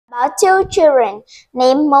about two children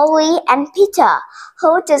named Molly and Peter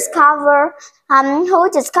who discover a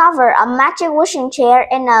magic wishing chair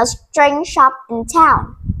in a strange shop in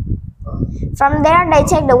town. From there, they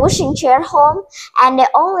take the wishing chair home, and they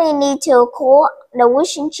only need to call the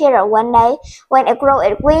wishing chair when it grows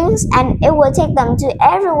its wings, and it will take them to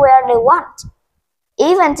everywhere they want,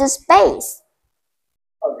 even to space.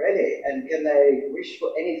 Oh, really? And can they wish for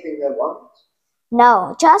anything they want?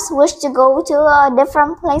 No, just wish to go to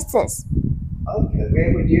different places. Okay,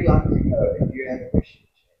 where would you like to go if you have a wishing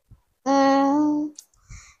chair?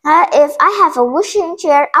 If I have a wishing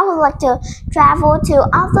chair, I would like to travel to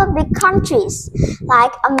other big countries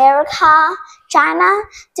like America, China,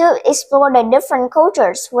 to explore the different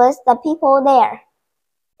cultures with the people there.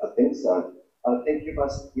 I think so. I think you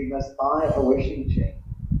must buy a wishing chair.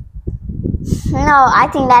 No, I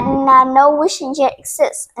think that no wishing chair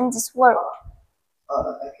exists in this world.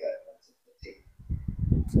 Oh, okay. That's a pity.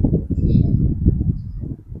 That's a shame.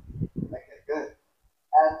 Okay, good.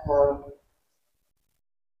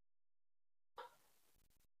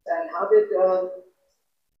 And how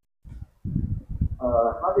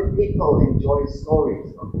did people enjoy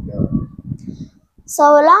stories on the go? So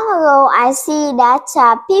long ago, I see that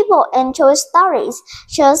people enjoy stories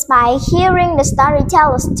just by hearing the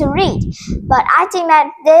storytellers to read. But I think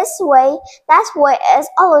that way is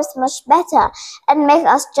always much better and makes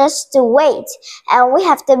us just to wait. And we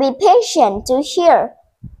have to be patient to hear.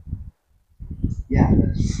 Yeah.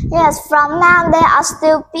 Yes, from now there are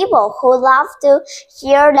still people who love to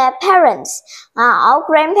hear their parents or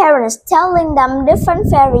grandparents telling them different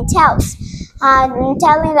fairy tales, fairy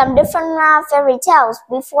tales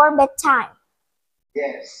before bedtime.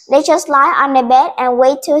 Yes. They just lie on the bed and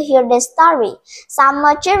wait to hear the story. Some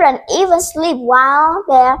children even sleep while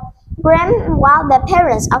their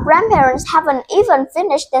parents or grandparents haven't even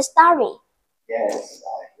finished the story. Yes,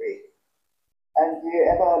 I agree. And do you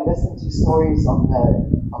ever listen to stories on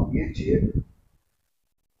YouTube?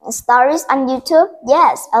 Stories on YouTube?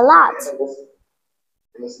 Yes, a lot. You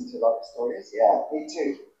listen to a lot of stories? Yeah, me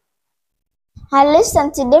too. I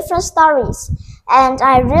listen to different stories, and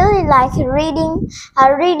I really like reading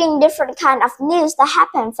different kind of news that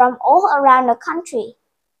happen from all around the country.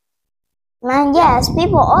 And yes,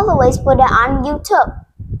 people always put it on YouTube.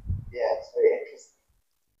 Yeah, it's very interesting.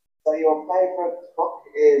 So your favorite book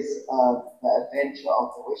is The Adventure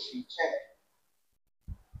of the Wishing Chair.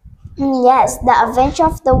 Yes, The Adventure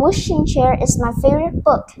of the Wishing Chair is my favorite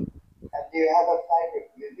book. And do you have a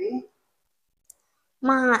favorite movie?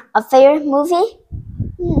 A favorite movie?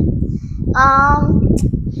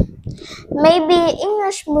 Maybe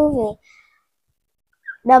English movie.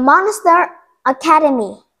 The Monster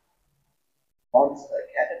Academy. Monster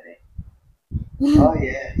Academy. Oh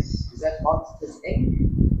yes. Is that Monsters Inc.?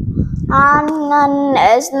 No,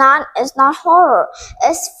 it's not horror.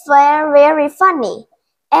 It's very funny.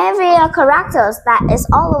 Every character that is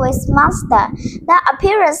always monster. Their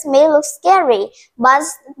appearance may look scary, but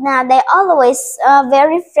they always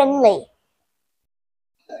very friendly.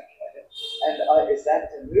 Okay. And is that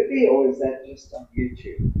a movie or is that just on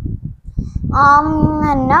YouTube?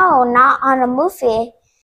 No, not on a movie.